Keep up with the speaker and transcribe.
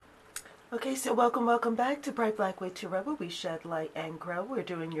Okay, so welcome back to Bright Black Way to Rebel. We shed light and grow. We're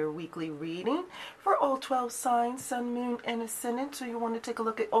doing your weekly reading for all 12 signs, sun, moon, and ascendant. So you want to take a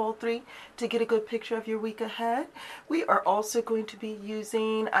look at all three to get a good picture of your week ahead. We are also going to be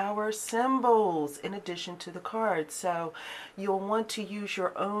using our symbols in addition to the cards. So you'll want to use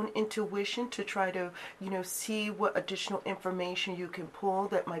your own intuition to try to, see what additional information you can pull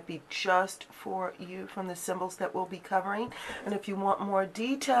that might be just for you from the symbols that we'll be covering. And if you want more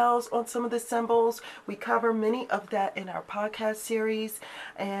details on some of the symbols, we cover many of that in our podcast series.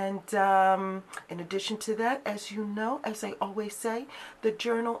 And in addition to that, as you know, as I always say, the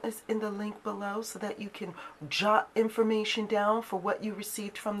journal is in the link below so that you can jot information down for what you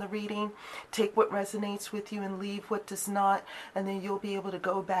received from the reading, take what resonates with you and leave what does not, and then you'll be able to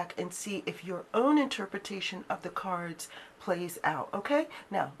go back and see if your own interpretation of the cards plays out. Okay,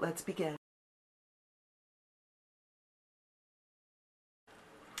 now let's begin.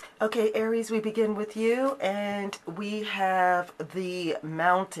 Okay, Aries, we begin with you, and we have the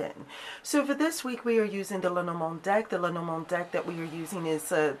Mountain. So for this week, we are using the Lenormand deck. The Lenormand deck that we are using is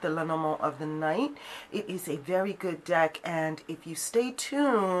the Lenormand of the Night. It is a very good deck, and if you stay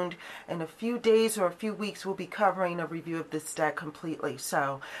tuned, in a few days or a few weeks, we'll be covering a review of this deck completely.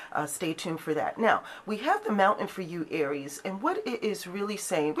 So stay tuned for that. Now, we have the Mountain for you, Aries, and what it is really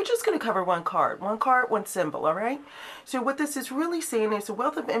saying, we're just going to cover one card, one symbol, all right? So what this is really saying is a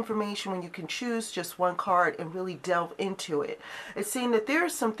wealth of information when you can choose just one card and really delve into it. It's saying that there are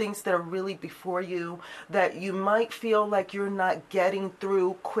some things that are really before you that you might feel like you're not getting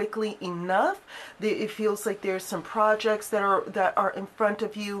through quickly enough. It feels like there's some projects that are in front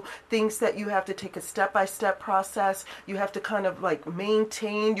of you, things that you have to take a step-by-step process. You have to kind of like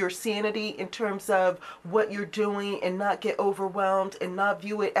maintain your sanity in terms of what you're doing and not get overwhelmed and not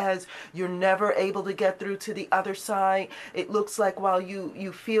view it as you're never able to get through to the other side. It looks like while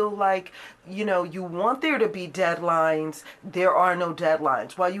you feel like, you want there to be deadlines, there are no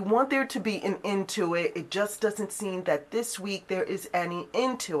deadlines. While you want there to be an end to it, it just doesn't seem that this week there is any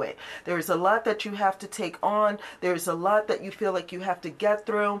end to it. There's a lot that you have to take on. There's a lot that you feel like you have to get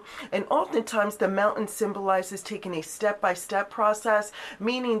through. And oftentimes the Mountain symbolizes taking a step-by-step process,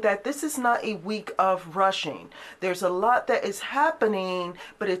 meaning that this is not a week of rushing. There's a lot that is happening,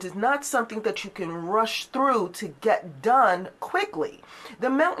 but it is not something that you can rush through to get done quickly. The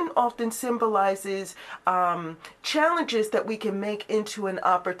Mountain often symbolizes challenges that we can make into an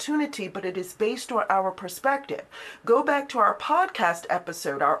opportunity, but it is based on our perspective. Go back to our podcast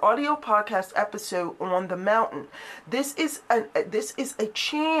episode, our audio podcast episode on the Mountain. This is a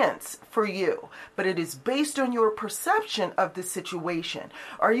chance for you, but it is based on your perception of the situation.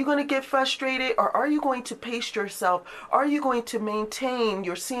 Are you going to get frustrated, or are you going to pace yourself? Are you going to maintain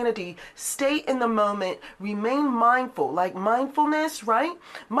your sanity, stay in the moment, remain mindful? Like mindfulness, right?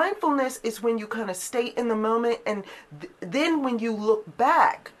 Mindfulness is when you kind of stay in the moment, and then when you look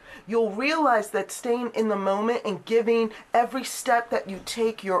back, you'll realize that staying in the moment and giving every step that you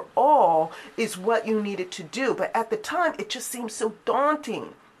take your all is what you needed to do. But at the time, it just seems so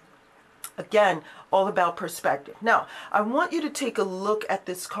daunting. Again, all about perspective. Now, I want you to take a look at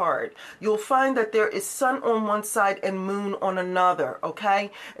this card. You'll find that there is sun on one side and moon on another, okay?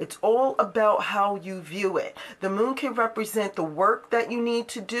 It's all about how you view it. The moon can represent the work that you need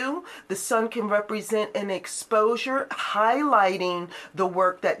to do. The sun can represent an exposure, highlighting the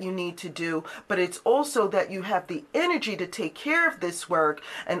work that you need to do. But it's also that you have the energy to take care of this work,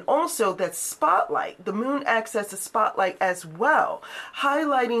 and also that spotlight. The moon acts as a spotlight as well,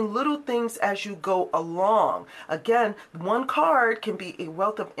 highlighting little things as you go along. Again, one card can be a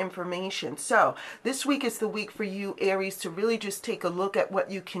wealth of information. So this week is the week for you, Aries, to really just take a look at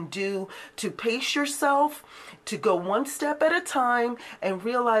what you can do to pace yourself, to go one step at a time, and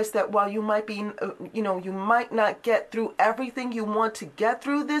realize that while you might be, you might not get through everything you want to get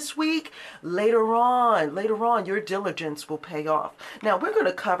through this week, later on, your diligence will pay off. Now we're going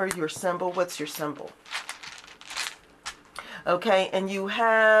to cover your symbol. What's your symbol? Okay, and you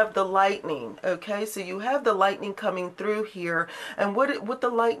have the lightning. Okay, so you have the lightning coming through here, and what the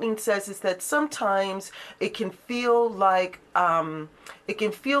lightning says is that sometimes it can feel like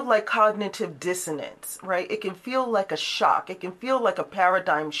cognitive dissonance, right? It can feel like a shock. It can feel like a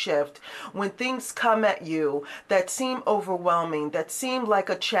paradigm shift when things come at you that seem overwhelming, that seem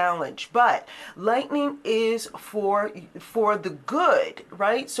like a challenge. But lightning is for the good,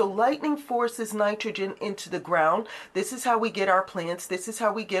 right? So lightning forces nitrogen into the ground. This is how we get our plants. This is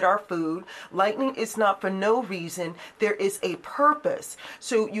how we get our food. Lightning is not for no reason. There is a purpose.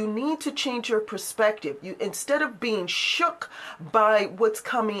 So you need to change your perspective. You, instead of being shook by what's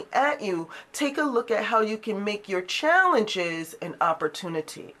coming at you, take a look at how you can make your challenges an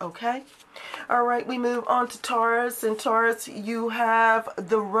opportunity. Okay? All right, we move on to Taurus. And Taurus, you have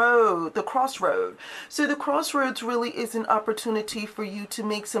the road, the crossroad. So the crossroads really is an opportunity for you to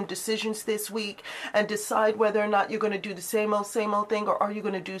make some decisions this week and decide whether or not you're going to do the same old thing, or are you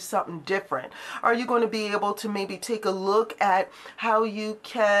going to do something different? Are you going to be able to maybe take a look at how you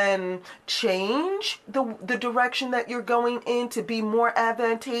can change the direction that you're going in to be more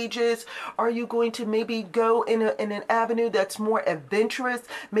advantageous? Are you going to maybe go in an avenue that's more adventurous,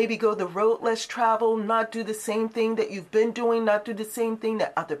 maybe go the road less travel, not do the same thing that you've been doing, not do the same thing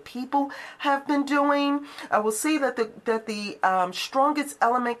that other people have been doing? I will say that the strongest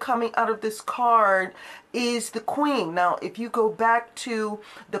element coming out of this card is the Queen. Now, if you go back to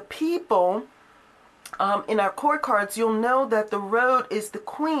the people in our court cards, you'll know that the road is the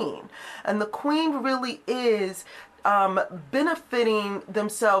Queen, and the Queen really is benefiting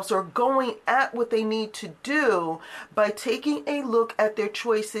themselves or going at what they need to do by taking a look at their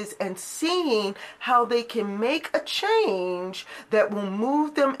choices and seeing how they can make a change that will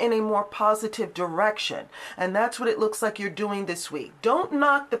move them in a more positive direction. And that's what it looks like you're doing this week. Don't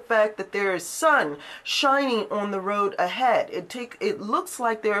knock the fact that there is sun shining on the road ahead. It looks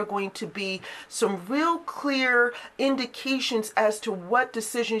like there are going to be some real clear indications as to what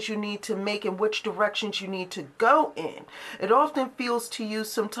decisions you need to make and which directions you need to go in. It often feels to you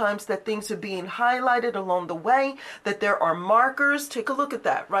sometimes that things are being highlighted along the way, that there are markers. Take a look at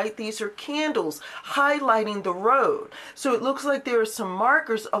that, right? These are candles highlighting the road. So it looks like there are some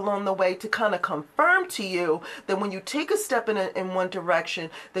markers along the way to kind of confirm to you that when you take a step in one direction,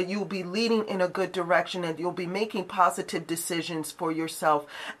 that you'll be leading in a good direction and you'll be making positive decisions for yourself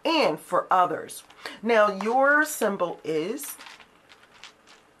and for others. Now, your symbol is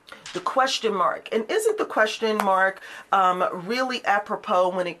the question mark. And isn't the question mark really apropos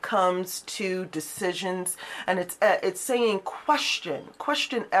when it comes to decisions? And it's saying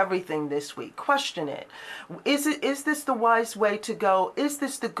question everything this week. Question it. Is this the wise way to go? Is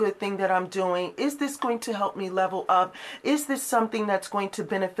this the good thing that I'm doing? Is this going to help me level up? Is this something that's going to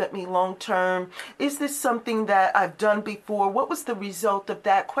benefit me long term? Is this something that I've done before? What was the result of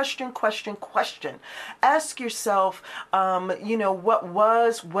that? Question. Ask yourself, what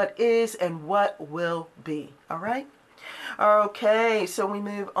was, what is, and what will be. All right? Okay, so we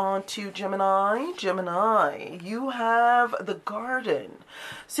move on to Gemini. Gemini, you have the garden.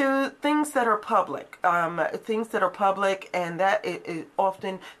 So things that are public, and that it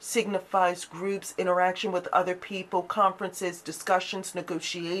often signifies groups, interaction with other people, conferences, discussions,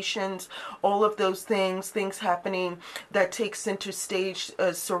 negotiations, all of those things happening that take center stage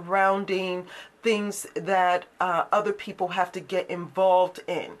surrounding things that other people have to get involved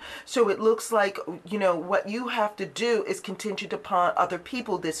in. So it looks like, what you have to do is contingent upon other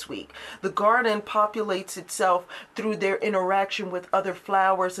people this week. The garden populates itself through their interaction with other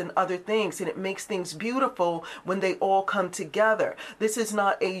flowers and other things, and it makes things beautiful when they all come together. This is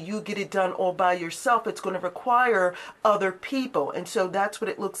not a you get it done all by yourself. It's going to require other people. And so that's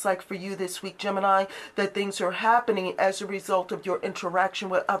what it looks like for you this week, Gemini, that things are happening as a result of your interaction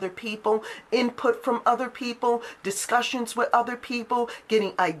with other people, input from other people, discussions with other people,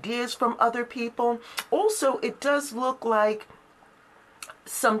 getting ideas from other people. Also, it does look like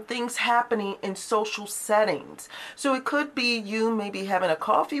some things happening in social settings. So it could be you maybe having a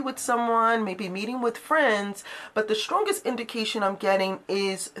coffee with someone, maybe meeting with friends, but the strongest indication I'm getting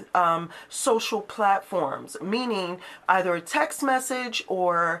is social platforms, meaning either a text message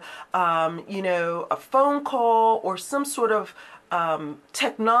or, a phone call or some sort of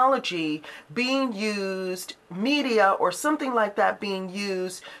technology being used, media or something like that being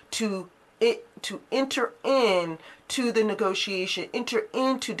used to enter in to the negotiation, enter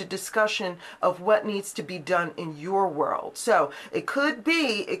into the discussion of what needs to be done in your world. So it could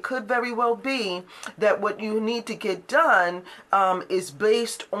very well be that what you need to get done is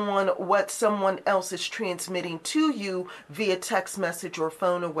based on what someone else is transmitting to you via text message or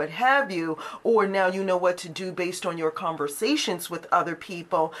phone or what have you, or now you know what to do based on your conversations with other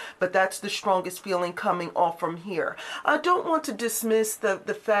people, but that's the strongest feeling coming off from here. I don't want to dismiss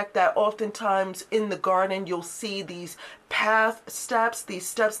the fact that oftentimes in the garden you'll see these path steps, these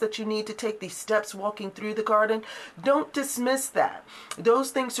steps that you need to take, these steps walking through the garden. Don't dismiss that.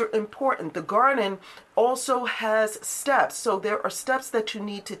 Those things are important. The garden also has steps. So there are steps that you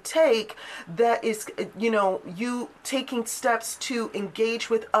need to take that is, you taking steps to engage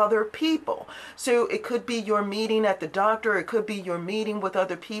with other people. So it could be your meeting at the doctor. It could be your meeting with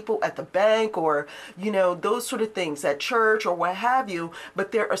other people at the bank, or, those sort of things at church or what have you.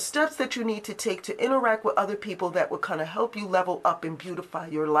 But there are steps that you need to take to interact with other people that will kind of help you level up and beautify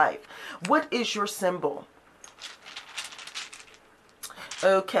your life. What is your symbol?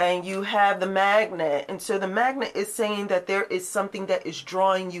 Okay, you have the magnet. And so the magnet is saying that there is something that is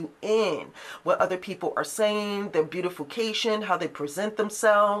drawing you in. What other people are saying, their beautification, how they present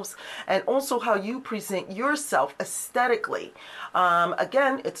themselves, and also how you present yourself aesthetically.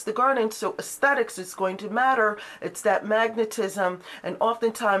 Again, it's the garden, so aesthetics is going to matter. It's that magnetism. And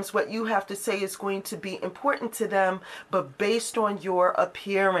oftentimes what you have to say is going to be important to them, but based on your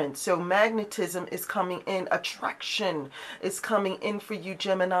appearance. So magnetism is coming in. Attraction is coming in for you,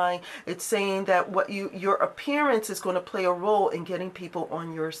 Gemini. It's saying that your appearance is going to play a role in getting people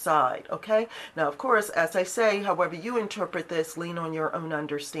on your side. Okay. Now, of course, as I say, however you interpret this, lean on your own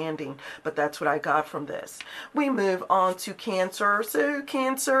understanding. But that's what I got from this. We move on to Cancer. So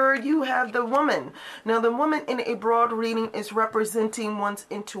Cancer, you have the woman. Now, the woman in a broad reading is representing one's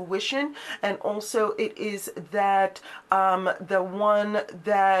intuition, and also it is that the one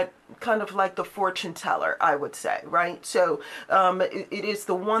that kind of like the fortune teller, I would say, right? So it is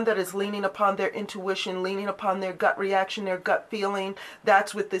the one that is leaning upon their intuition, leaning upon their gut reaction, their gut feeling.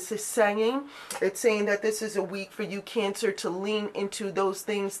 That's what this is saying. It's saying that this is a week for you, Cancer, to lean into those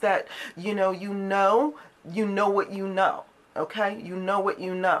things that you know what you know. Okay, you know what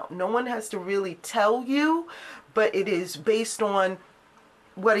you know. No one has to really tell you, but it is based on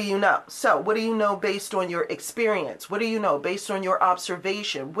what do you know? So what do you know based on your experience? What do you know based on your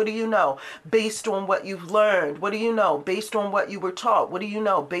observation? What do you know based on what you've learned? What do you know based on what you were taught? What do you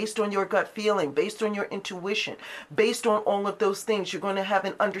know based on your gut feeling, based on your intuition, based on all of those things? You're going to have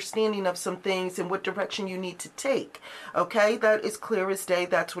an understanding of some things and what direction you need to take. Okay, that is clear as day.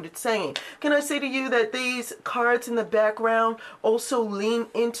 That's what it's saying. Can I say to you that these cards in the background also lean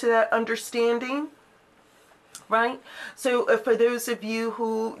into that understanding? Right? So for those of you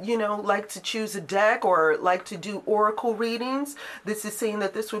who, like to choose a deck or like to do oracle readings, this is saying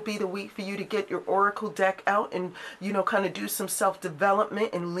that this would be the week for you to get your oracle deck out and, kind of do some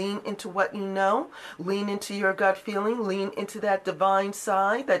self-development and lean into what you know, lean into your gut feeling, lean into that divine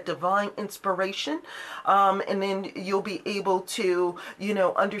side, that divine inspiration. And then you'll be able to,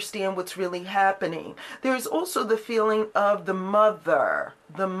 understand what's really happening. There's also the feeling of the mother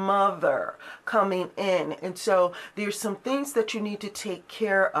coming in. And so there's some things that you need to take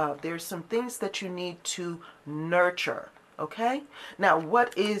care of. There's some things that you need to nurture. Okay. Now,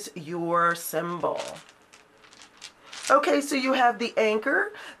 what is your symbol? Okay, so you have the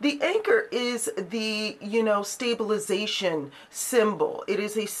anchor. The anchor is the, stabilization symbol. It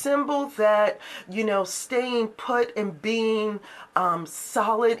is a symbol that, staying put and being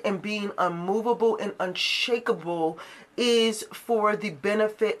solid and being unmovable and unshakable is for the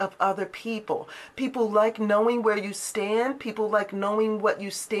benefit of other people. People like knowing where you stand. People like knowing what you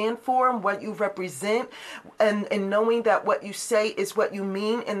stand for and what you represent, and knowing that what you say is what you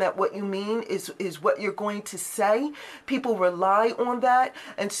mean, and that what you mean is what you're going to say. People rely on that.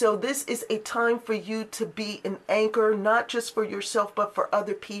 And so this is a time for you to be an anchor, not just for yourself, but for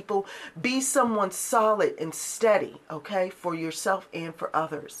other people. Be someone solid and steady, okay, for yourself and for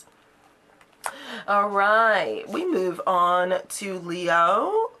others. All right, we move on to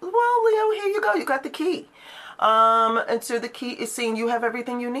Leo. Well, Leo, here you go. You got the key. And so the key is saying you have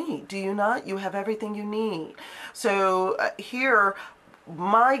everything you need. Do you not? You have everything you need. So here,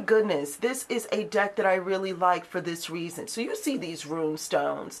 my goodness, this is a deck that I really like for this reason. So you see these rune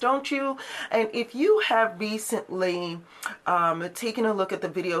stones, don't you? And if you have recently taken a look at the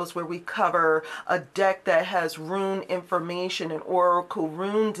videos where we cover a deck that has rune information, an oracle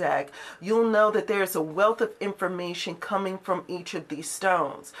rune deck, you'll know that there's a wealth of information coming from each of these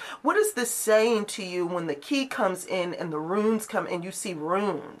stones. What is this saying to you when the key comes in and the runes come in? You see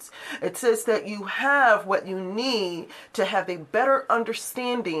runes. It says that you have what you need to have a better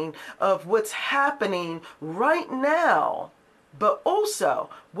understanding of what's happening right now but also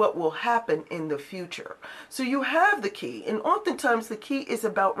what will happen in the future. So you have the key, and oftentimes the key is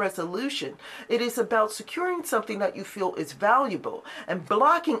about resolution. It is about securing something that you feel is valuable and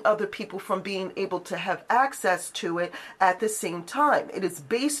blocking other people from being able to have access to it at the same time. It is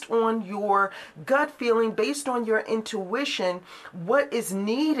based on your gut feeling, based on your intuition, what is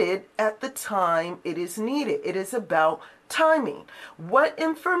needed at the time it is needed. It is about timing. What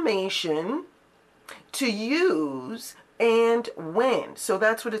information to use and when. So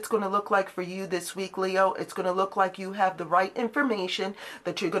that's what it's going to look like for you this week, Leo. It's going to look like you have the right information,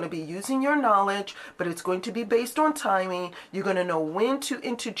 that you're going to be using your knowledge, but it's going to be based on timing. You're going to know when to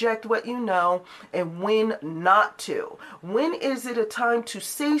interject what you know and when not to. When is it a time to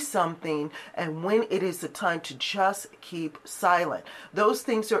say something and when it is a time to just keep silent. Those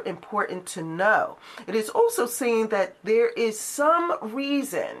things are important to know. It is also saying that there is some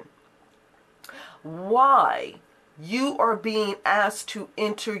reason why you are being asked to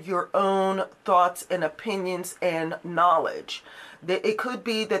enter your own thoughts and opinions and knowledge. It could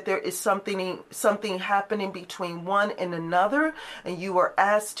be that there is something happening between one and another, and you are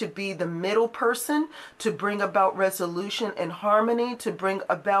asked to be the middle person to bring about resolution and harmony, to bring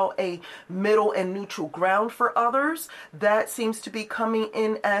about a middle and neutral ground for others. That seems to be coming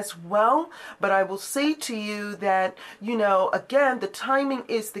in as well. But I will say to you that, again, the timing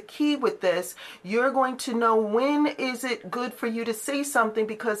is the key with this. You're going to know when is it good for you to say something,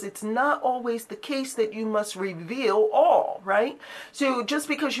 because it's not always the case that you must reveal all, right? So just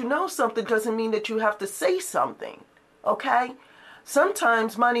because you know something doesn't mean that you have to say something, okay?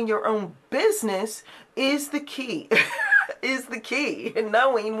 Sometimes minding your own business is the key, is the key in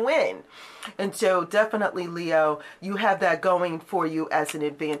knowing when. And so definitely, Leo, you have that going for you as an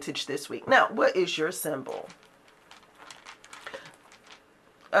advantage this week. Now, what is your symbol?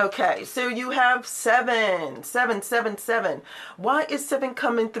 Okay, so you have 7. Why is 7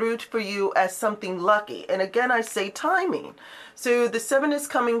 coming through for you as something lucky? And again, I say timing. So the 7 is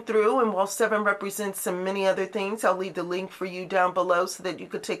coming through, and while 7 represents some many other things, I'll leave the link for you down below so that you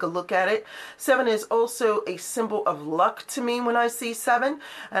could take a look at it. 7 is also a symbol of luck to me when I see 7.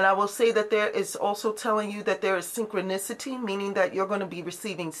 And I will say that there is also telling you that there is synchronicity, meaning that you're going to be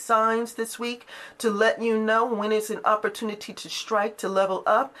receiving signs this week to let you know when it's an opportunity to strike, to level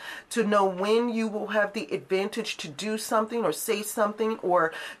up, to know when you will have the advantage to do something or say something,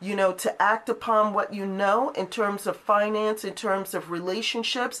 or, to act upon what you know in terms of finance, in terms of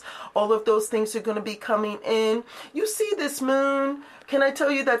relationships. All of those things are going to be coming in. You see this moon. Can I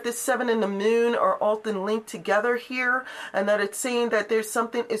tell you that this 7 and the moon are often linked together here, and that it's saying that there's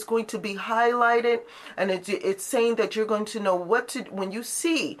something is going to be highlighted, and it's saying that you're going to know what to, when you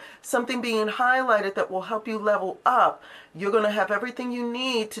see something being highlighted that will help you level up, you're going to have everything you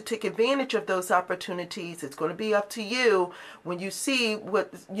need to take advantage of those opportunities. It's going to be up to you when you see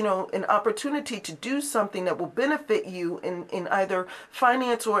what, an opportunity to do something that will benefit you in either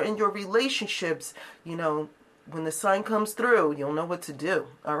finance or in your relationships. When the sign comes through, you'll know what to do.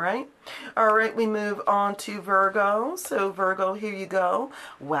 All right. All right. We move on to Virgo. So Virgo, here you go.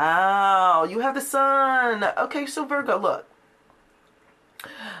 Wow. You have the sun. Okay. So Virgo, look.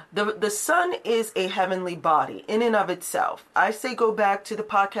 The sun is a heavenly body in and of itself. I say go back to the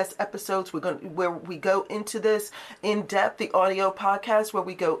podcast episodes where we go into this in depth, the audio podcast where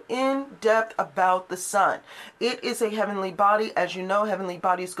we go in depth about the sun. It is a heavenly body. As you know, heavenly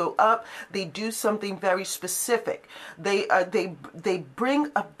bodies go up. They do something very specific. They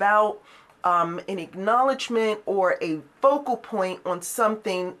bring about an acknowledgement or a focal point on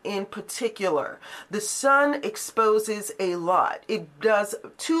something in particular. The sun exposes a lot. It does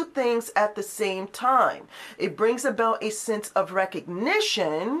two things at the same time. It brings about a sense of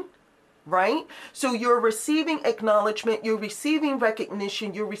recognition, right? So you're receiving acknowledgement, you're receiving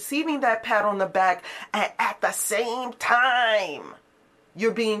recognition, you're receiving that pat on the back, and at the same time,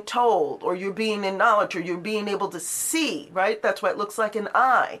 you're being told, or you're being acknowledged, or you're being able to see, right? That's what it looks like an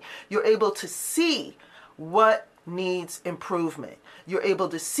eye. You're able to see what needs improvement. You're able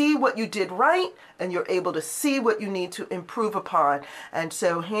to see what you did right, and you're able to see what you need to improve upon. And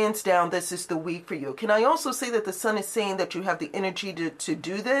so hands down, this is the week for you. Can I also say that the sun is saying that you have the energy to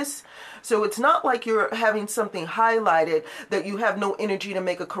do this? So it's not like you're having something highlighted that you have no energy to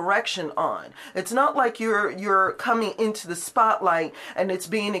make a correction on. It's not like you're coming into the spotlight and it's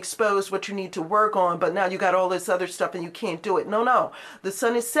being exposed what you need to work on, but now you got all this other stuff and you can't do it. No. The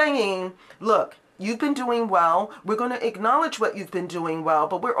sun is saying, look, you've been doing well. We're going to acknowledge what you've been doing well,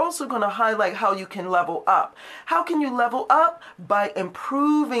 but we're also going to highlight how you can level up. How can you level up? By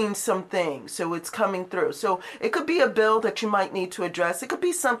improving some things. So it's coming through. So it could be a bill that you might need to address. It could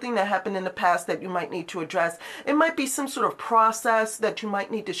be something that happened in the past that you might need to address. It might be some sort of process that you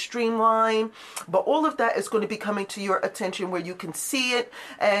might need to streamline, but all of that is going to be coming to your attention where you can see it,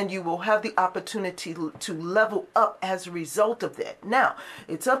 and you will have the opportunity to level up as a result of that. Now,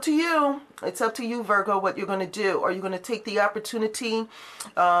 it's up to you. It's up to you, Virgo, what you're going to do. Are you going to take the opportunity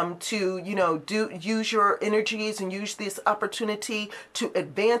to, use your energies and use this opportunity to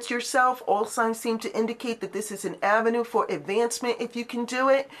advance yourself? All signs seem to indicate that this is an avenue for advancement if you can do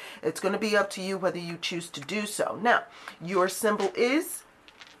it. It's going to be up to you whether you choose to do so. Now, your symbol is...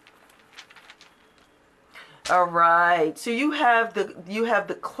 All right, so you have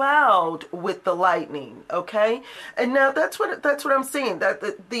the cloud with the lightning, okay? And now that's what I'm saying,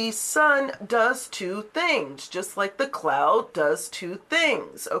 that the sun does two things, just like the cloud does two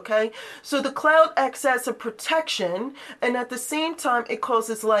things, okay? So the cloud acts as a protection, and at the same time, it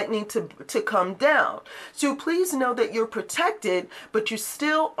causes lightning to come down. So please know that you're protected, but you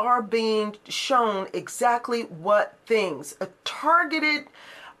still are being shown exactly what things, a targeted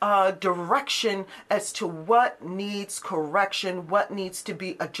direction as to what needs correction, what needs to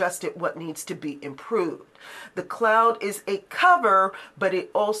be adjusted, what needs to be improved. The cloud is a cover, but it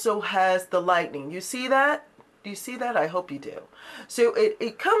also has the lightning. You see that? Do you see that? I hope you do. So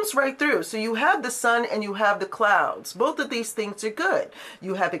it comes right through. So you have the sun and you have the clouds. Both of these things are good.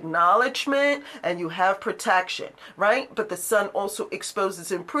 You have acknowledgement and you have protection, right? But the sun also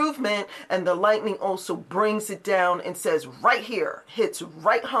exposes improvement, and the lightning also brings it down and says right here, hits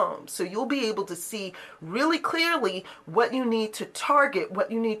right home. So you'll be able to see really clearly what you need to target,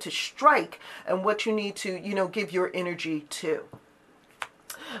 what you need to strike, and what you need to, give your energy to.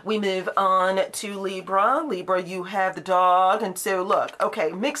 We move on to Libra. Libra, you have the dog. And so look,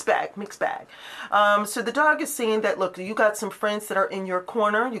 okay, mixed bag. So the dog is saying that, look, you got some friends that are in your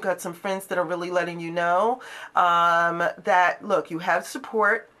corner. You got some friends that are really letting you know that, look, you have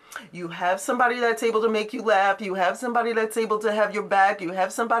support. You have somebody that's able to make you laugh. You have somebody that's able to have your back. You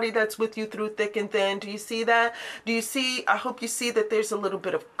have somebody that's with you through thick and thin. Do you see that? I hope you see that there's a little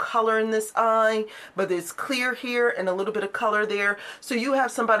bit of color in this eye, but there's clear here and a little bit of color there. So you have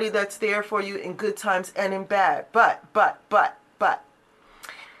somebody that's there for you in good times and in bad. But.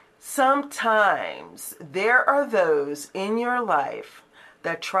 Sometimes there are those in your life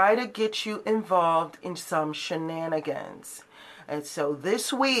that try to get you involved in some shenanigans. And so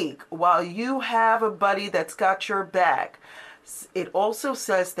this week, while you have a buddy that's got your back, it also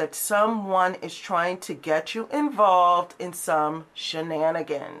says that someone is trying to get you involved in some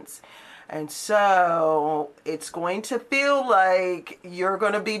shenanigans. And so it's going to feel like you're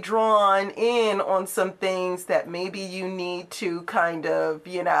going to be drawn in on some things that maybe you need to kind of,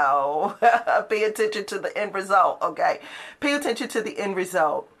 pay attention to the end result, okay? Pay attention to the end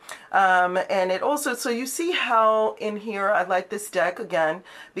result. And it also, so you see how in here, I like this deck again,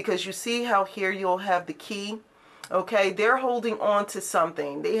 because you see how here you'll have the key. Okay, they're holding on to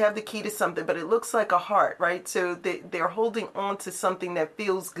something. They have the key to something, but it looks like a heart, right? So they're holding on to something that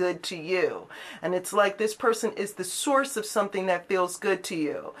feels good to you. And it's like this person is the source of something that feels good to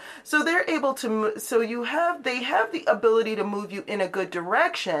you. So they're able to, they have the ability to move you in a good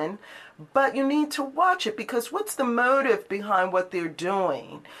direction, but you need to watch it, because what's the motive behind what they're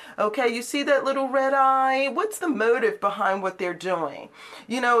doing? Okay, you see that little red eye? What's the motive behind what they're doing?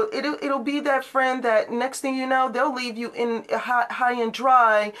 It'll be that friend that next thing you know, they'll leave you in high and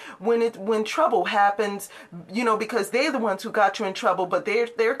dry when trouble happens, because they're the ones who got you in trouble, but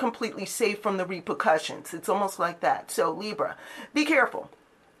they're completely safe from the repercussions. It's almost like that. So Libra, be careful.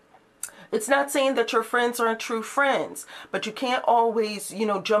 It's not saying that your friends aren't true friends, but you can't always,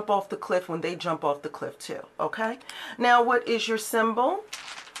 jump off the cliff when they jump off the cliff too, okay? Now, what is your symbol?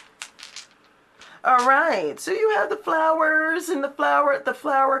 All right, so you have the flowers, and the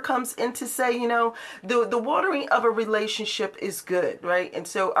flower comes in to say, the watering of a relationship is good, right? And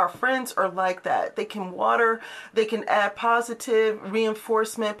so our friends are like that. They can water, they can add positive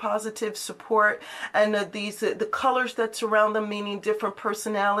reinforcement, positive support, and the colors that surround them, meaning different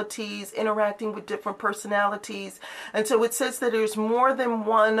personalities, interacting with different personalities. And so it says that there's more than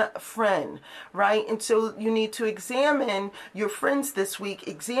one friend, right? And so you need to examine your friends this week,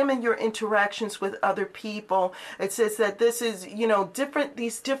 examine your interactions with with other people. It says that this is,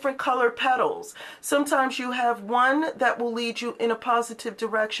 these different color petals. Sometimes you have one that will lead you in a positive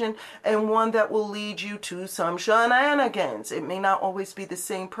direction and one that will lead you to some shenanigans. It may not always be the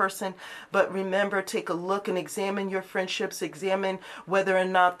same person, but remember, take a look and examine your friendships, examine whether or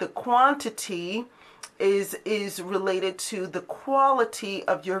not the quantity is related to the quality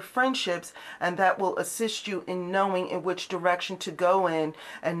of your friendships, and that will assist you in knowing in which direction to go in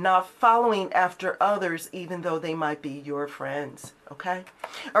and not following after others even though they might be your friends. Okay.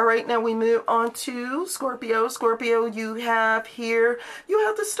 All right. Now we move on to Scorpio. Scorpio, you have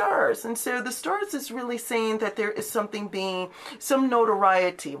the stars. And so the stars is really saying that there is some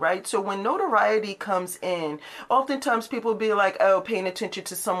notoriety, right? So when notoriety comes in, oftentimes people will be like, oh, paying attention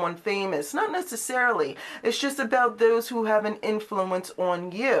to someone famous. Not necessarily. It's just about those who have an influence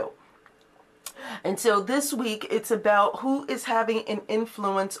on you. And so this week, it's about who is having an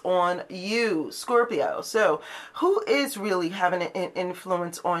influence on you, Scorpio. So who is really having an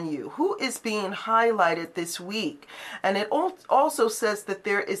influence on you? Who is being highlighted this week? And it also says that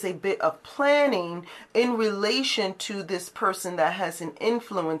there is a bit of planning in relation to this person that has an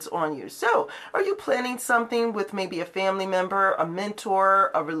influence on you. So are you planning something with maybe a family member, a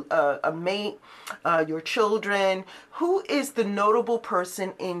mentor, a mate, your children? Who is the notable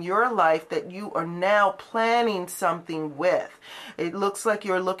person in your life that you are now planning something with? It looks like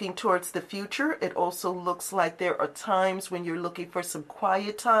you're looking towards the future. It also looks like there are times when you're looking for some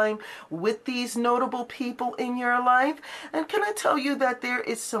quiet time with these notable people in your life. And can I tell you that there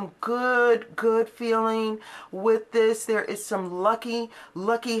is some good feeling with this? There is some lucky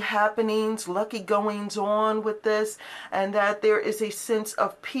happenings, lucky goings on with this, and that there is a sense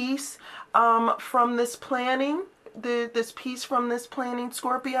of peace from this planning. This piece from this planning,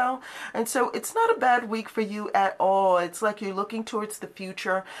 Scorpio. And so it's not a bad week for you at all. It's like you're looking towards the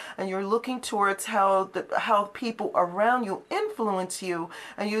future and you're looking towards how people around you influence you,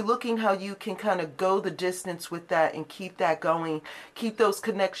 and you're looking how you can kind of go the distance with that and keep that going, keep those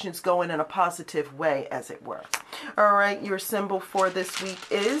connections going in a positive way, as it were. All right, your symbol for this week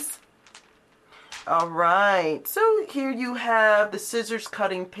is... All right, so here you have the scissors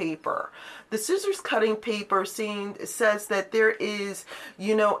cutting paper. The scissors cutting paper says that there is,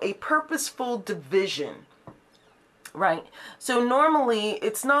 a purposeful division. Right. So normally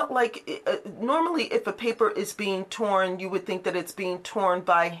it's not like, normally if a paper is being torn, you would think that it's being torn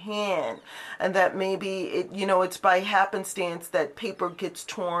by hand, and that maybe it's by happenstance that paper gets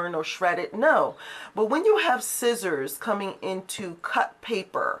torn or shredded. No. But when you have scissors coming in to cut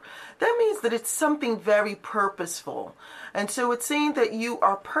paper, that means that it's something very purposeful. And so it's saying that you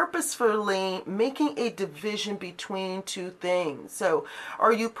are purposefully making a division between two things. So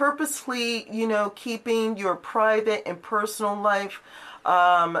are you purposely, keeping your private and personal life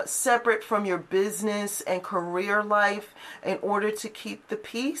separate from your business and career life in order to keep the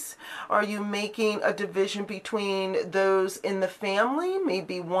peace? Are you making a division between those in the family?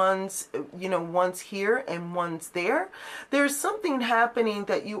 Maybe one's here and one's there. There's something happening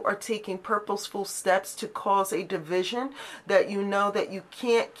that you are taking purposeful steps to cause a division, that you know that you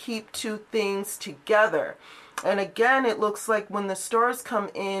can't keep two things together. And again, it looks like when the stars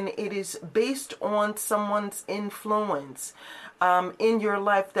come in, it is based on someone's influence in your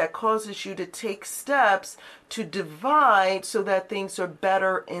life that causes you to take steps to divide so that things are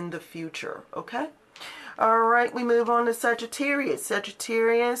better in the future. Okay? All right, we move on to Sagittarius.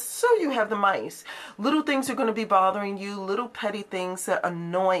 Sagittarius, so you have the mice. Little things are going to be bothering you, little petty things that are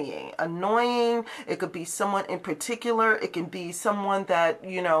annoying. It could be someone in particular. It can be someone that,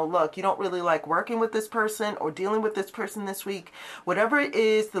 look, you don't really like working with this person or dealing with this person this week. Whatever it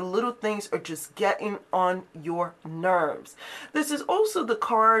is, the little things are just getting on your nerves. This is also the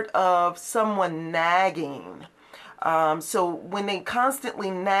card of someone nagging. So when they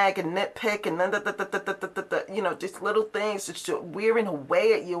constantly nag and nitpick and just little things just wearing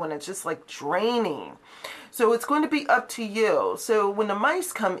away at you, and it's just like draining. So it's going to be up to you. So when the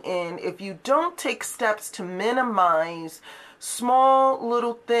mice come in, if you don't take steps to minimize small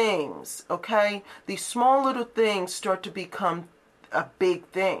little things, okay, these small little things start to become big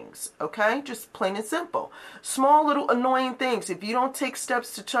things, okay? Just plain and simple. Small little annoying things. If you don't take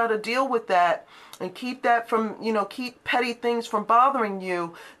steps to try to deal with that and keep that from, keep petty things from bothering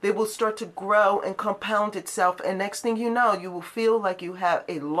you, they will start to grow and compound itself. And next thing you know, you will feel like you have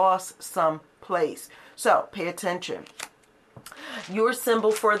a loss someplace. So pay attention. Your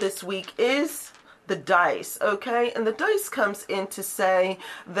symbol for this week is the dice, okay? And the dice comes in to say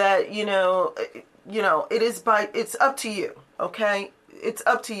that, it's up to you. Okay, it's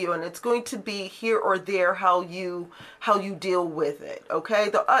up to you, and it's going to be here or there how you deal with it. Okay,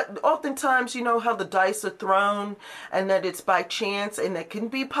 oftentimes, you know how the dice are thrown, and that it's by chance, and it can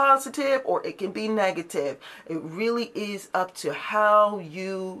be positive or it can be negative. It really is up to how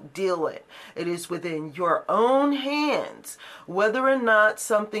you deal it. It is within your own hands whether or not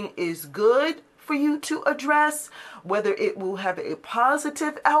something is good for you to address, whether it will have a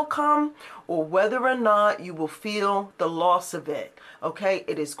positive outcome, or whether or not you will feel the loss of it. Okay,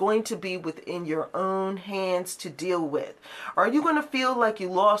 it is going to be within your own hands to deal with. Are you going to feel like you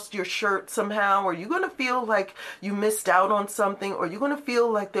lost your shirt somehow? Are you going to feel like you missed out on something? Or are you going to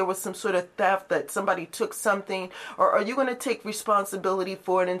feel like there was some sort of theft, that somebody took something? Or are you going to take responsibility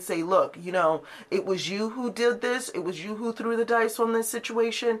for it and say, look, you know, it was you who did this. It was you who threw the dice on this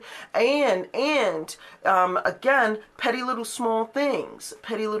situation. And again, petty little small things,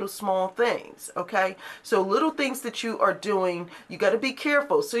 okay? So little things that you are doing, you got to be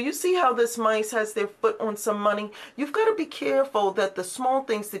careful. So you see how this mice has their foot on some money? You've got to be careful that the small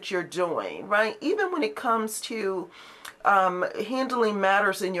things that you're doing, right? Even when it comes to handling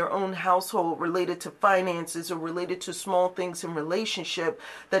matters in your own household related to finances or related to small things in relationship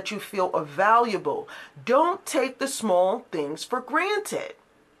that you feel are valuable. Don't take the small things for granted.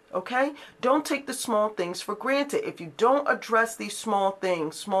 Okay? Don't take the small things for granted. If you don't address these small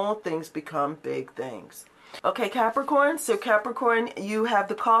things become big things. Okay, Capricorn. So Capricorn, you have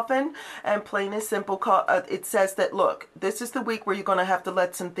the coffin, and plain and simple, it says that, look, this is the week where you're going to have to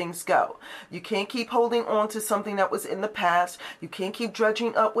let some things go. You can't keep holding on to something that was in the past. You can't keep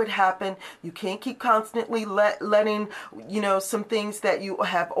dredging up what happened. You can't keep constantly letting, you know, some things that you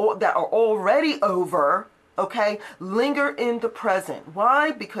have that are already over, okay, linger in the present.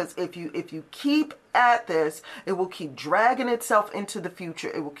 Why? Because if you keep at this, it will keep dragging itself into the future.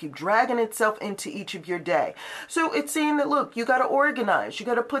 It will keep dragging itself into each of your day. So it's saying that, look, you got to organize. You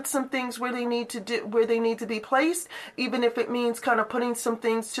got to put some things where they need to be placed, even if it means kind of putting some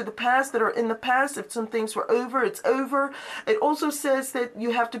things to the past that are in the past. If some things were over, it's over. It also says that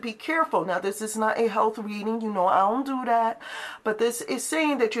you have to be careful. Now, this is not a health reading. You know, I don't do that. But this is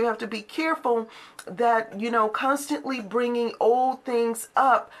saying that you have to be careful that, you know, constantly bringing old things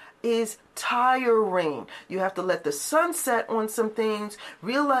up is tiring. You have to let the sun set on some things.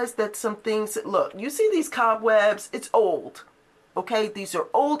 Realize that some things, look, you see these cobwebs, it's old. Okay, these are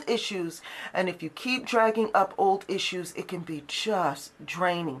old issues, and if you keep dragging up old issues, it can be just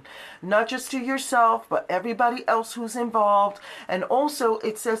draining. Not just to yourself, but everybody else who's involved. And also,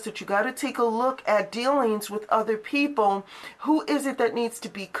 it says that you got to take a look at dealings with other people. Who is it that needs to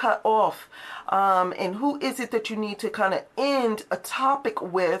be cut off? And who is it that you need to kind of end a topic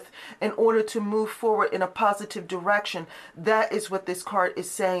with in order to move forward in a positive direction? That is what this card is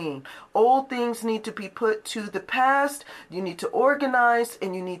saying. Old things need to be put to the past. You need to organize,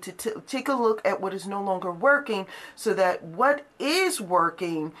 and you need to take a look at what is no longer working, so that what is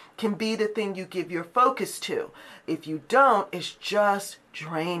working can be the thing you give your focus to. If you don't, it's just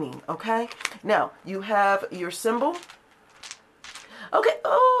draining. Okay, now you have your symbol. Okay,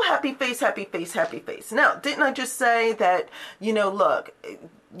 oh, happy face, happy face, happy face. Now, didn't I just say that, you know, look,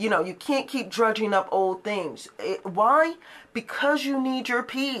 you know, you can't keep drudging up old things. Why? Because you need your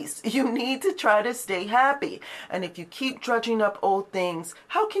peace. You need to try to stay happy. And if you keep drudging up old things,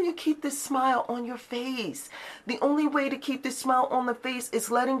 how can you keep this smile on your face? The only way to keep this smile on the face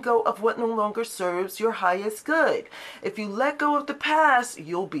is letting go of what no longer serves your highest good. If you let go of the past,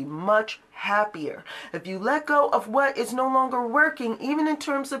 you'll be much happier. If you let go of what is no longer working, even in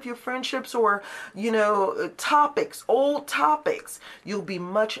terms of your friendships or, you know, topics, old topics, you'll be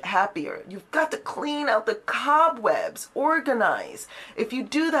much happier. You've got to clean out the cobwebs, organize. If you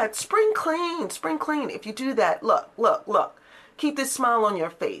do that, spring clean. If you do that, look. Keep this smile on your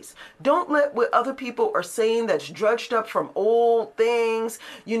face. Don't let what other people are saying that's drudged up from old things,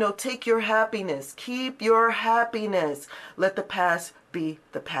 you know, take your happiness. Keep your happiness. Let the past be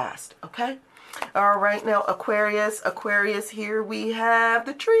the past, okay? All right, now Aquarius, here we have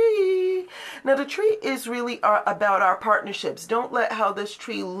the tree. Now the tree is really about our partnerships. Don't let how this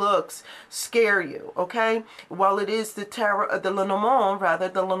tree looks scare you, okay? While it is the tarot of the Lenormand,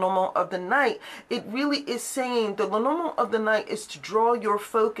 the Lenormand of the night, it really is saying the Lenormand of the night is to draw your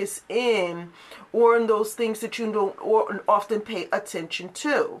focus in on those things that you don't often pay attention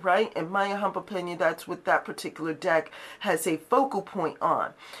to, right? In my humble opinion, that's what that particular deck has a focal point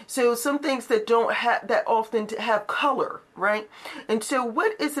on. So some things that don't have, that often have color, right? And so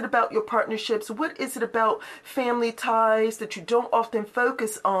what is it about your partnerships? What is it about family ties that you don't often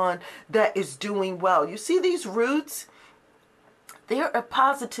focus on that is doing well? You see these roots? There are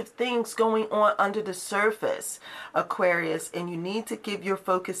positive things going on under the surface, Aquarius, and you need to give your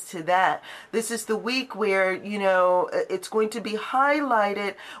focus to that. This is the week where, it's going to be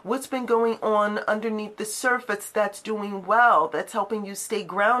highlighted what's been going on underneath the surface that's doing well, that's helping you stay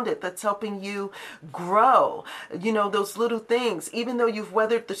grounded, that's helping you grow. Those little things, even though you've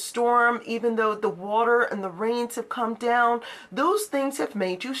weathered the storm, even though the water and the rains have come down, those things have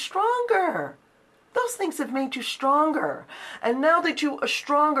made you stronger. Those things have made you stronger. And now that you are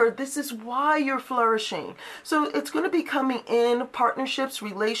stronger, this is why you're flourishing. So it's going to be coming in. Partnerships,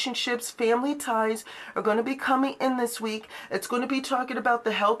 relationships, family ties are going to be coming in this week. It's going to be talking about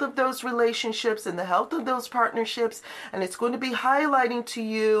the health of those relationships and the health of those partnerships. And it's going to be highlighting to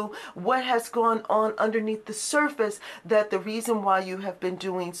you what has gone on underneath the surface, that the reason why you have been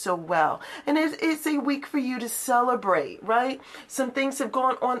doing so well. And it's a week for you to celebrate, right? Some things have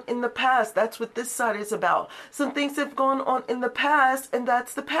gone on in the past. That's what this side is about. Some things have gone on in the past, and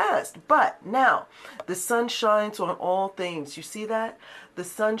that's the past. But now the sun shines on all things. You see that? The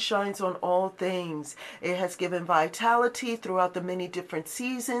sun shines on all things. It has given vitality throughout the many different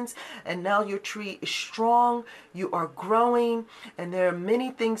seasons, and now your tree is strong. You are growing, and there are many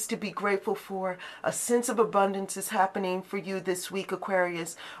things to be grateful for. A sense of abundance is happening for you this week,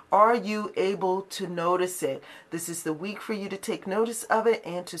 Aquarius. Are you able to notice it? This is the week for you to take notice of it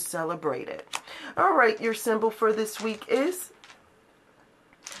and to celebrate it. All right, your symbol for this week is?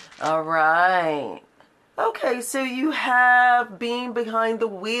 All right. Okay, so you have being behind the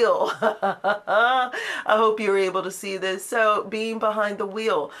wheel. I hope you're able to see this. So being behind the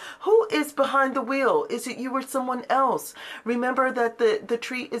wheel. Who is behind the wheel? Is it you or someone else? Remember that the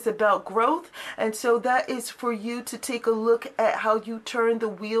tree is about growth. And so that is for you to take a look at how you turn the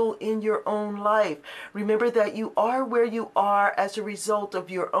wheel in your own life. Remember that you are where you are as a result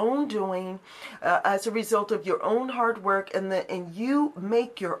of your own doing, as a result of your own hard work, and you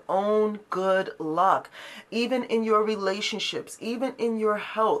make your own good luck. Even in your relationships, even in your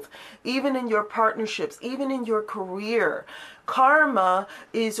health, even in your partnerships, even in your career. Karma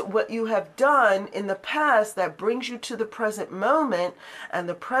is what you have done in the past that brings you to the present moment, and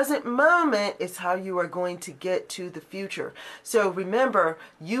the present moment is how you are going to get to the future. So remember,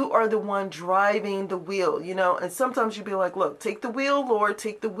 you are the one driving the wheel, and sometimes you'll be like, look, take the wheel, Lord,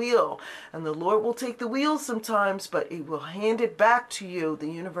 take the wheel. And the Lord will take the wheel sometimes, but He will hand it back to you.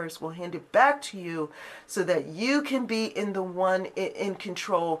 The universe will hand it back to you so that you can be in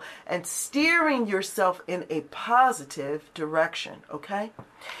control and steering yourself in a positive direction. Okay.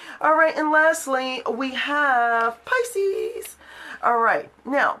 All right. And lastly, we have Pisces. All right.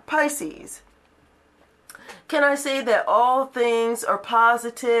 Now, Pisces. Can I say that all things are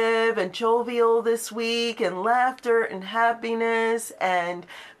positive and jovial this week, and laughter and happiness and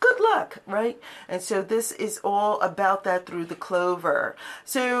good luck, right? And so this is all about that through the clover.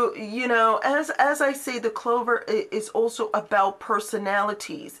 So, as I say, the clover is also about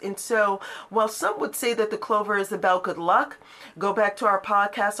personalities. And so while some would say that the clover is about good luck, go back to our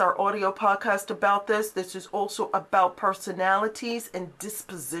podcast, our audio podcast about this. This is also about personalities and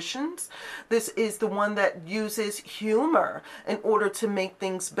dispositions. This is the one that uses humor in order to make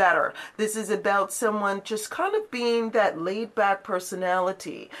things better. This is about someone just kind of being that laid back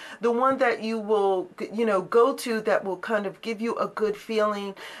personality. The one that you will, go to that will kind of give you a good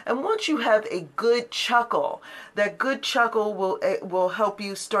feeling. And once you have a good chuckle, that good chuckle will help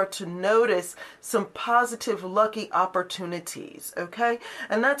you start to notice some positive, lucky opportunities. Okay.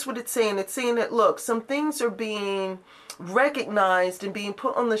 And that's what it's saying. It's saying that, look, some things are being recognized and being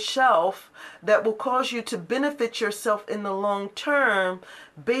put on the shelf that will cause you to benefit yourself in the long term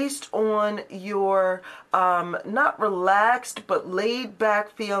based on your not relaxed but laid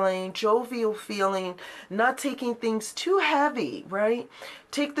back feeling, jovial feeling, not taking things too heavy, right?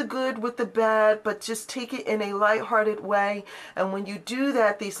 Take the good with the bad, but just take it in a lighthearted way. And when you do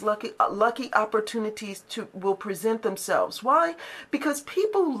that, these lucky opportunities will present themselves. Why? Because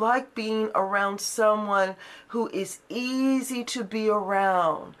people like being around someone who is easy to be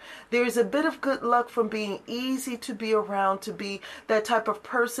around. There's a bit of good luck from being easy to be around, to be that type of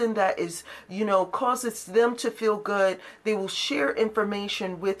person that is, causes them to feel good. They will share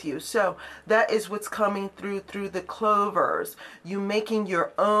information with you. So that is what's coming through the clovers. You making your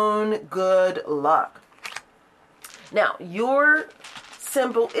own good luck. Now, your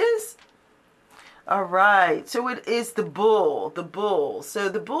symbol is, all right, so it is the bull. So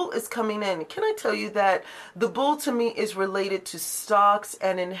the bull is coming in. Can I tell you that the bull to me is related to stocks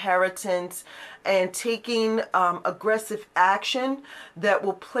and inheritance and taking aggressive action that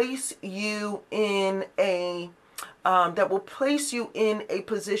will place you in a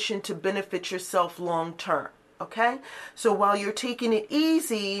position to benefit yourself long term. Okay, so while you're taking it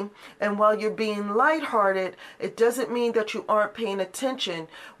easy and while you're being lighthearted, it doesn't mean that you aren't paying attention.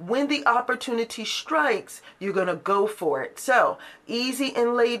 When the opportunity strikes, you're going to go for it. So easy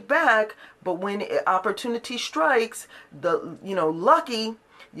and laid back, but when opportunity strikes, lucky,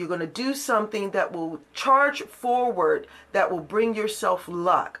 you're going to do something that will charge forward, that will bring yourself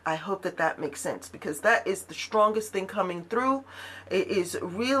luck. I hope that that makes sense, because that is the strongest thing coming through. It is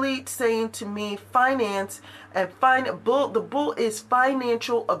really saying to me finance, and the bull is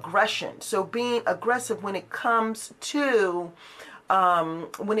financial aggression. So being aggressive when it comes to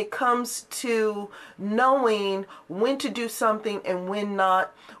knowing when to do something and when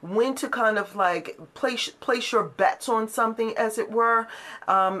not, when to kind of like place your bets on something, as it were,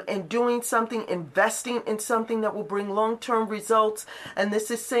 and doing something, investing in something that will bring long-term results. And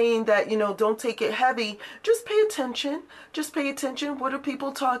this is saying that, don't take it heavy. Just pay attention. Just pay attention. What are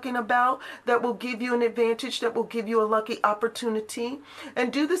people talking about that will give you an advantage, that will give you a lucky opportunity?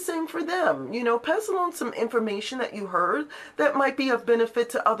 And do the same for them. Pass along some information that you heard that might be of benefit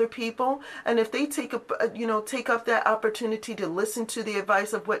to other people. And if they take up that opportunity to listen to the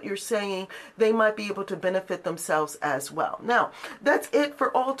advice of what you're saying, they might be able to benefit themselves as well. Now, that's it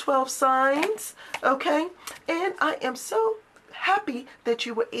for all 12 signs. Okay. And I am so happy that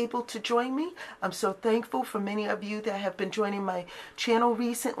you were able to join me. I'm so thankful for many of you that have been joining my channel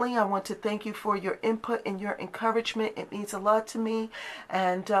recently. I want to thank you for your input and your encouragement. It means a lot to me,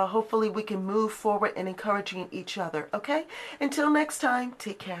 and hopefully we can move forward in encouraging each other. Okay, until next time,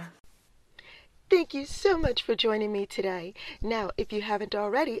 take care. Thank you so much for joining me today. Now, if you haven't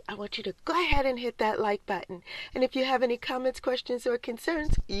already, I want you to go ahead and hit that like button. And if you have any comments, questions, or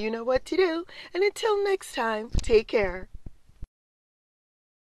concerns, you know what to do. And until next time, take care.